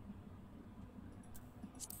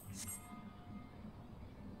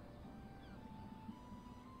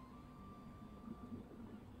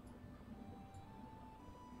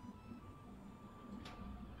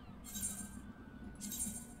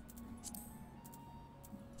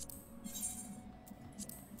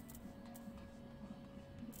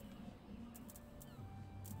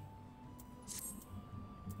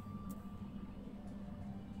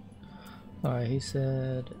 Alright, he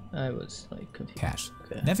said I was like confused. Cache.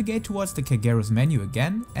 Okay. Navigate towards the Kageru's menu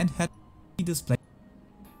again and head to display.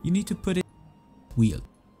 You need to put it wheel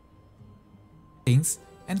things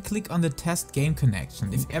and click on the test game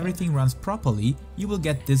connection. If everything runs properly, you will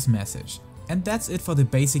get this message. And that's it for the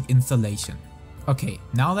basic installation. Okay,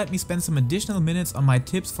 now let me spend some additional minutes on my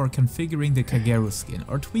tips for configuring the Kageru skin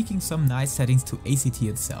or tweaking some nice settings to ACT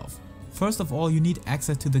itself. First of all, you need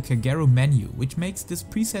access to the Kageru menu, which makes this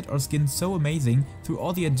preset or skin so amazing through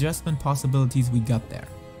all the adjustment possibilities we got there.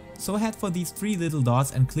 So head for these 3 little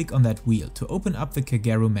dots and click on that wheel to open up the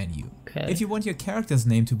Kageru menu. Okay. If you want your character's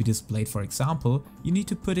name to be displayed, for example, you need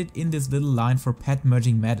to put it in this little line for pet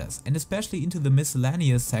merging matters and especially into the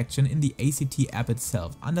miscellaneous section in the ACT app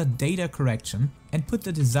itself under data correction, and put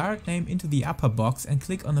the desired name into the upper box and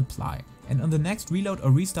click on apply. And on the next reload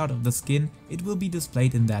or restart of the skin, it will be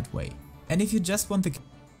displayed in that way. And if you just want the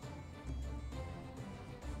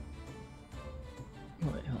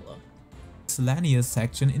Wait, hold on. miscellaneous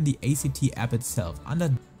section in the ACT app itself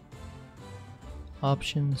under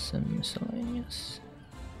Options and miscellaneous.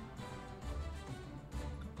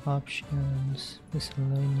 Options,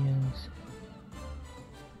 miscellaneous.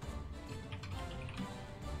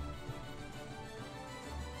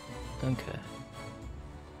 Okay.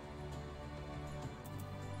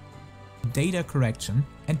 data correction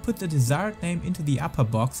and put the desired name into the upper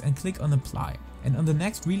box and click on apply. And on the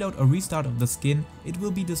next reload or restart of the skin, it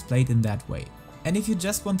will be displayed in that way. And if you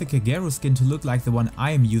just want the Kageru skin to look like the one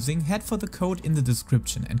I am using, head for the code in the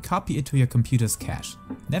description and copy it to your computer's cache.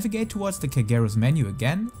 Navigate towards the Kageru's menu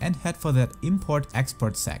again and head for that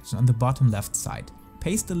import-export section on the bottom left side.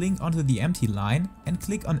 Paste the link onto the empty line and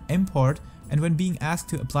click on import, and when being asked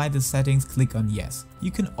to apply the settings, click on yes. You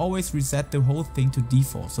can always reset the whole thing to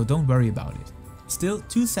default, so don't worry about it. Still,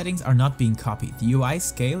 2 settings are not being copied, the UI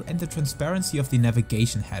scale and the transparency of the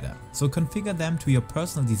navigation header, so configure them to your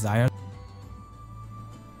personal desire.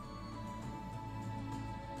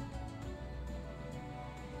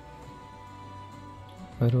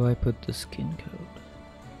 Where do I put the skin code?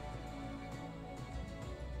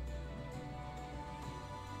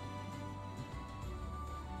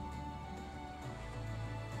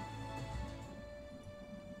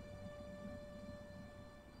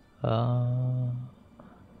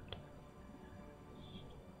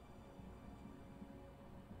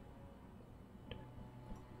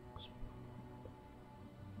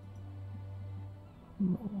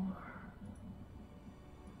 More.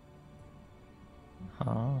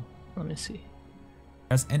 Let me see.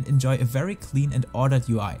 And enjoy a very clean and ordered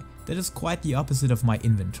UI that is quite the opposite of my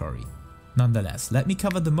inventory. Nonetheless, let me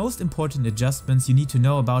cover the most important adjustments you need to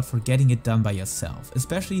know about for getting it done by yourself,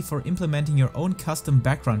 especially for implementing your own custom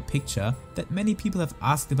background picture that many people have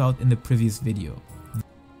asked about in the previous video.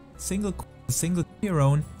 Single your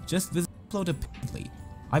own, just visit upload a picture.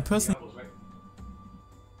 I personally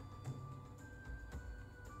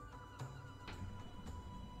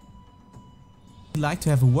like to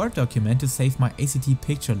have a Word document to save my ACT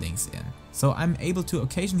picture links in, so I'm able to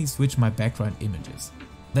occasionally switch my background images.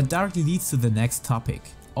 That directly leads to the next topic.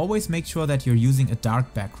 Always make sure that you're using a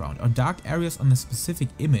dark background or dark areas on a specific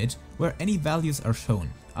image where any values are shown,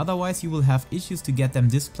 otherwise you will have issues to get them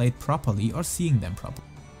displayed properly or seeing them properly.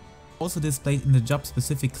 Also displayed in the job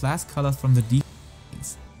specific class colors from the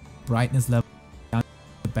defaults, brightness level,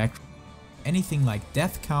 the background, anything like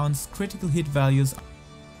death counts, critical hit values.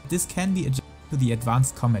 This can be adjusted to the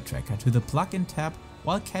advanced combat tracker to the plugin tab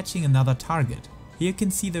while catching another target. Here you can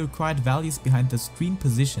see the required values behind the screen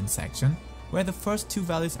position section, where the first 2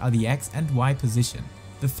 values are the X and Y position,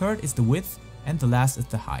 the third is the width and the last is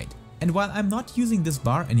the height. And while I'm not using this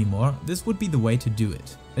bar anymore, this would be the way to do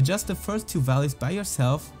it. Adjust the first 2 values by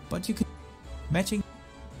yourself, but you can matching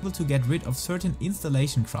able to get rid of certain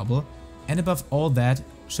installation trouble, and above all that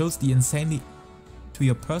shows the insanely to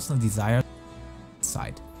your personal desire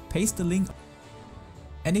site. Paste the link.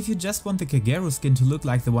 And if you just want the Kageru skin to look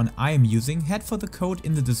like the one I am using, head for the code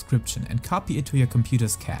in the description and copy it to your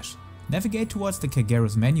computer's cache. Navigate towards the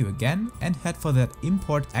Kageru's menu again and head for that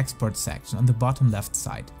import-export section on the bottom left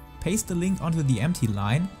side. Paste the link onto the empty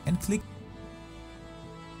line and click.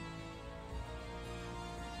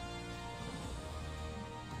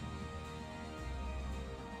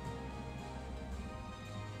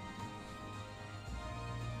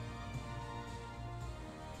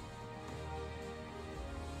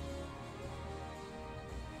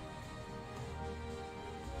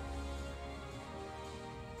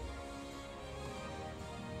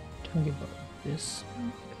 Talking about this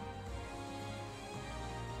one.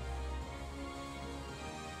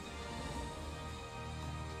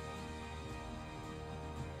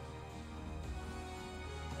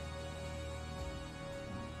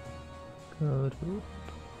 Oop.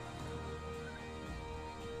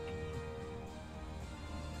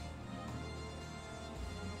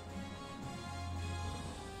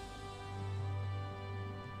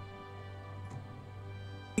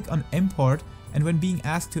 Click on import, and when being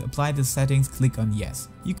asked to apply the settings, click on yes.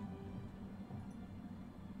 You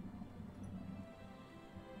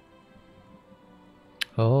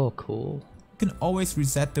Oh, cool. can always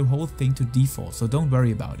reset the whole thing to default, so don't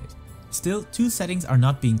worry about it. Still, two settings are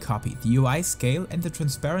not being copied, the UI scale and the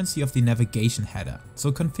transparency of the navigation header,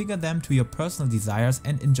 so configure them to your personal desires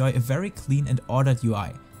and enjoy a very clean and ordered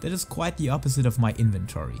UI that is quite the opposite of my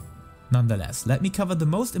inventory. Nonetheless, let me cover the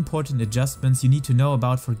most important adjustments you need to know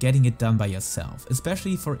about for getting it done by yourself,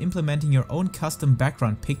 especially for implementing your own custom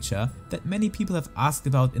background picture that many people have asked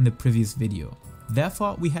about in the previous video.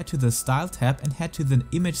 Therefore, we head to the Style tab and head to the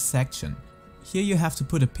Image section. Here you have to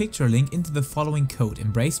put a picture link into the following code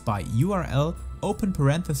embraced by URL, open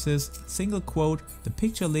parenthesis, single quote, the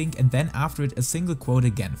picture link, and then after it a single quote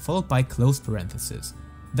again, followed by close parenthesis.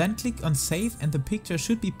 Then click on save and the picture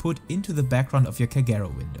should be put into the background of your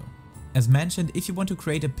Kagero window. As mentioned, if you want to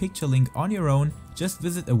create a picture link on your own, just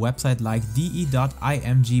visit a website like de.imgbb.com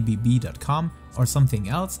or something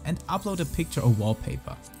else and upload a picture or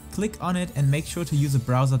wallpaper. Click on it and make sure to use a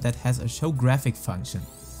browser that has a show graphic function.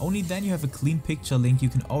 Only then you have a clean picture link you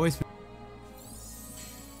can always.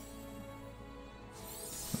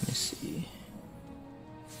 Let me see.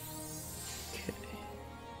 Okay.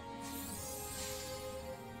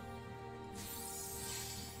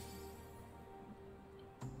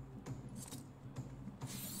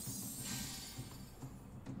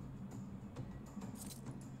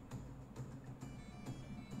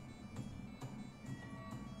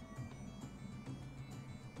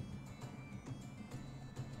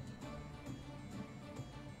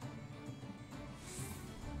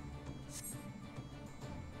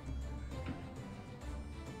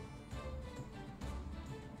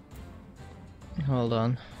 Hold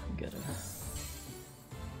on, get it.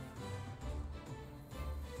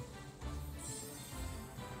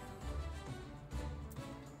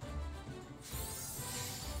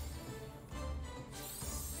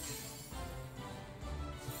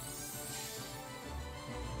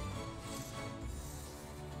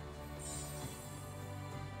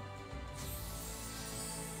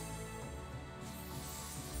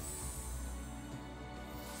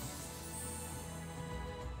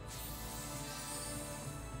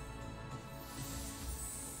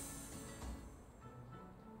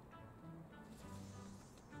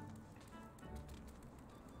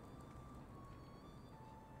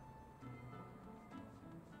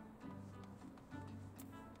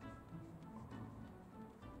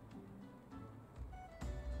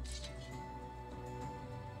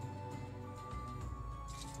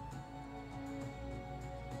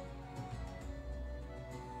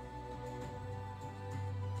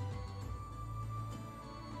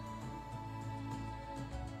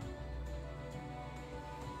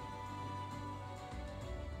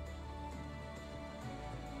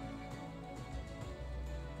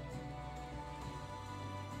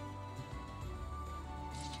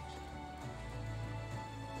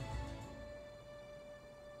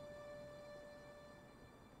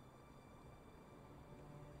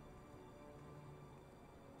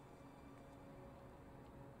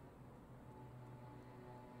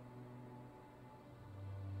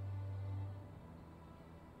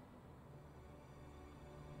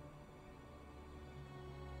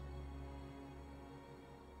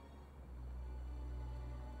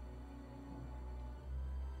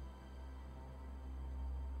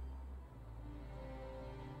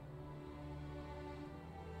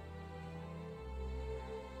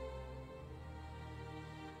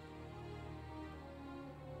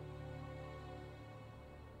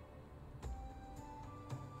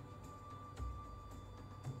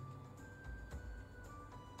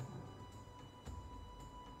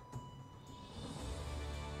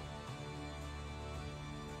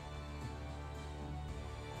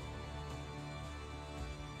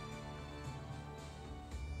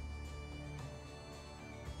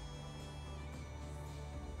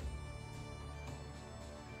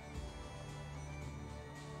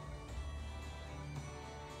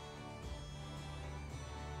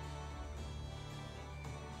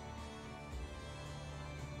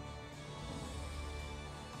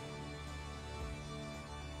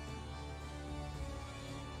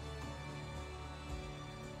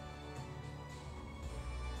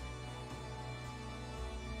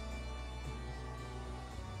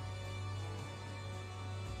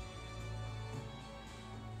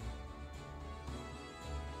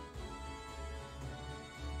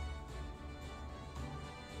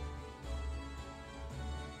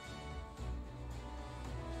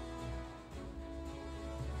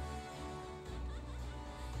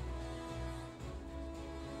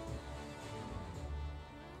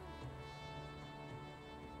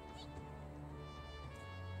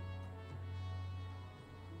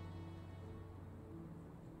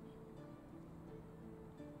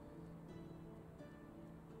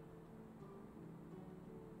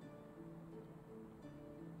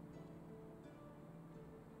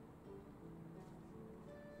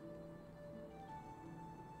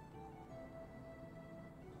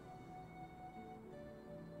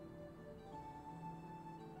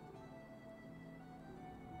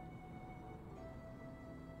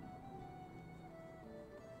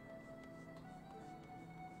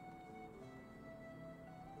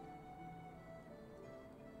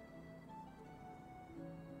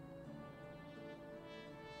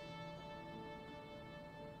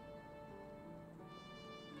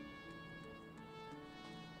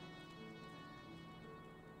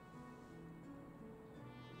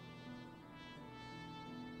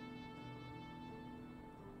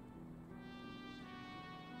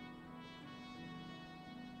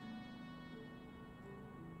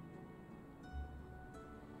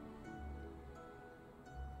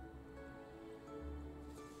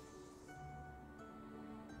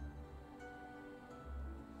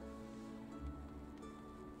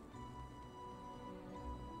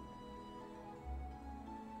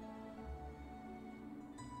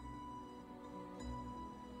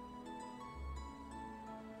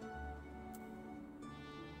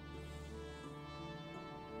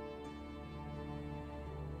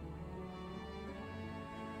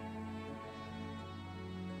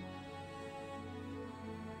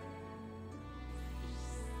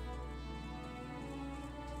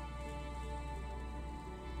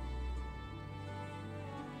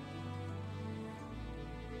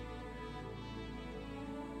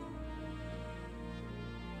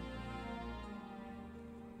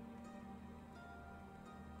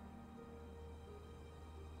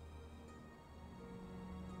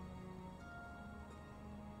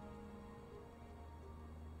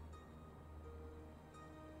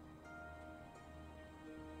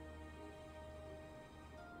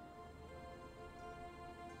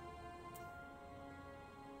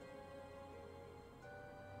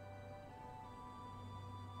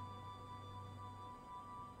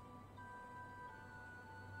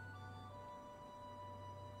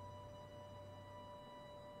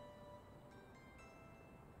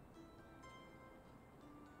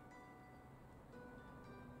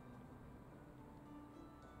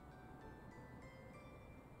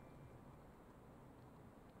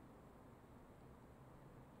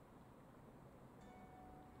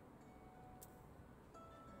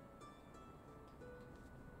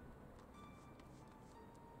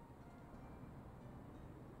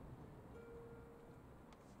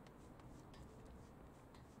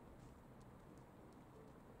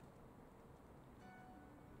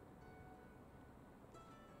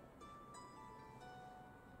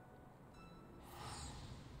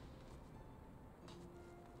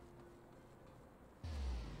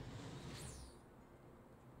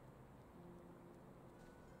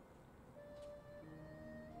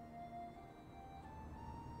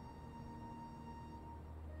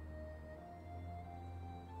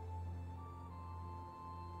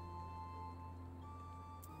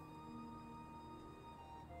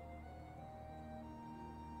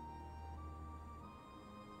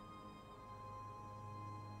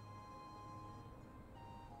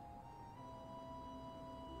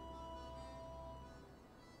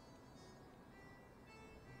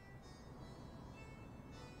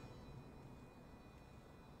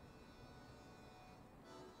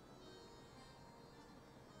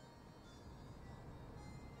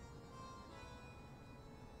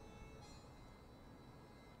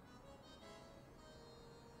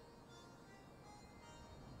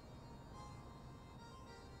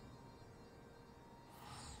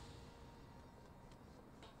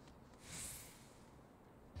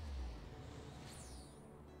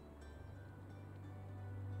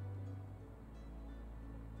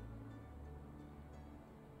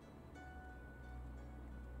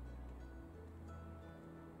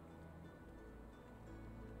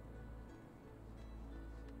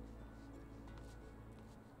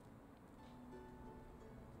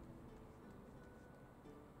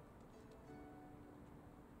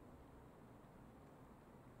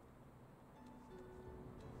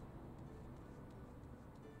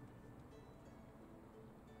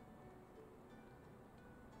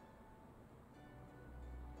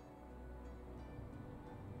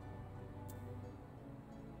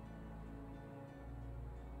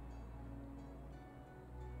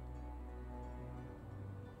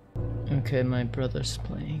 Okay, my brother's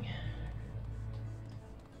playing.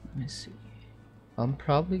 Let me see. I'm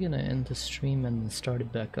probably gonna end the stream and then start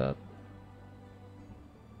it back up.